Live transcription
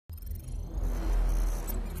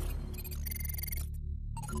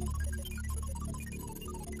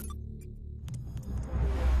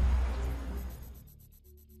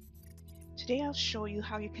Today I'll show you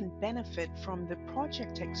how you can benefit from the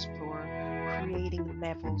Project Explorer Creating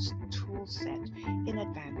Levels toolset in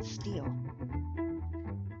Advanced Steel.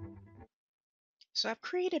 So I've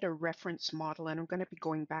created a reference model and I'm going to be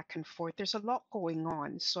going back and forth. There's a lot going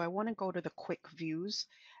on, so I want to go to the quick views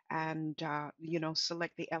and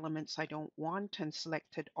select the elements I don't want and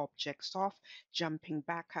selected objects off, jumping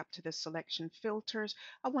back up to the selection filters.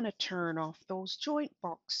 I want to turn off those joint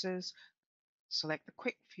boxes, select the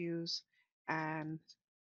quick views, and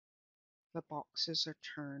the boxes are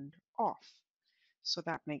turned off. So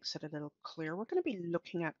that makes it a little clearer. We're going to be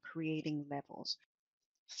looking at creating levels.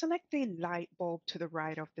 Select the light bulb to the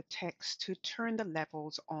right of the text to turn the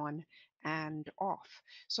levels on and off.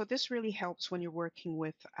 So this really helps when you're working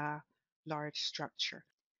with a large structure.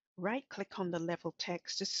 Right-click on the level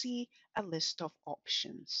text to see a list of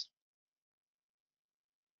options.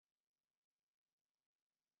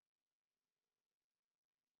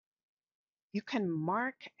 You can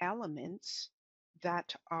mark elements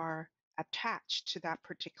that are attached to that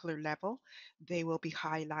particular level. They will be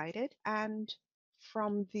highlighted, and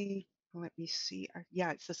from the, let me see,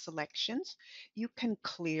 yeah, it's the selections, you can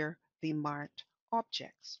clear the marked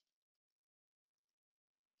objects.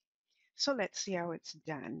 So let's see how it's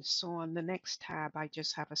done. So on the next tab, I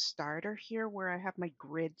just have a starter here where I have my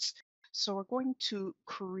grids. So we're going to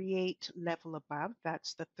create level above.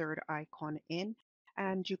 That's the third icon in.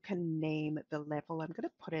 And you can name the level. I'm going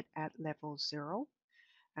to put it at level 0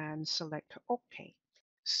 and select OK.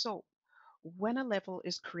 So when a level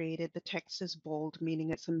is created, the text is bold, meaning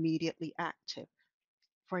it's immediately active.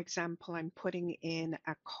 For example, I'm putting in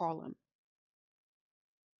a column.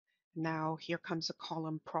 Now here comes the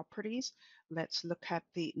column properties. Let's look at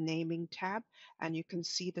the naming tab and you can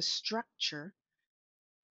see the structure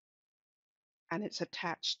and it's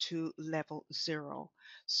attached to level 0.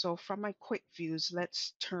 So from my quick views,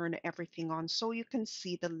 let's turn everything on so you can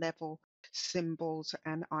see the level symbols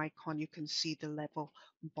and icon. You can see the level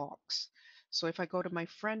box. So if I go to my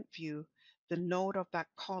front view, the node of that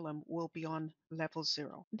column will be on level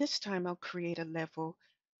 0. This time I'll create a level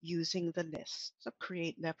using the list. So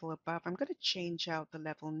create level above. I'm going to change out the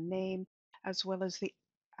level name as well as the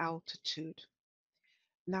altitude.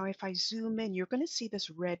 Now, if I zoom in, you're going to see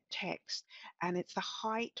this red text, and it's the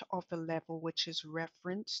height of the level which is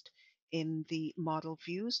referenced in the model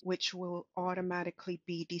views, which will automatically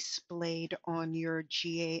be displayed on your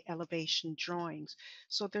GA elevation drawings.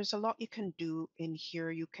 So there's a lot you can do in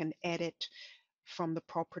here. You can edit from the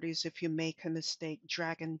properties if you make a mistake,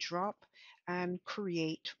 drag and drop, and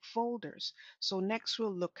create folders. So next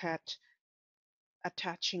we'll look at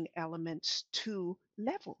attaching elements to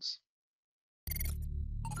levels.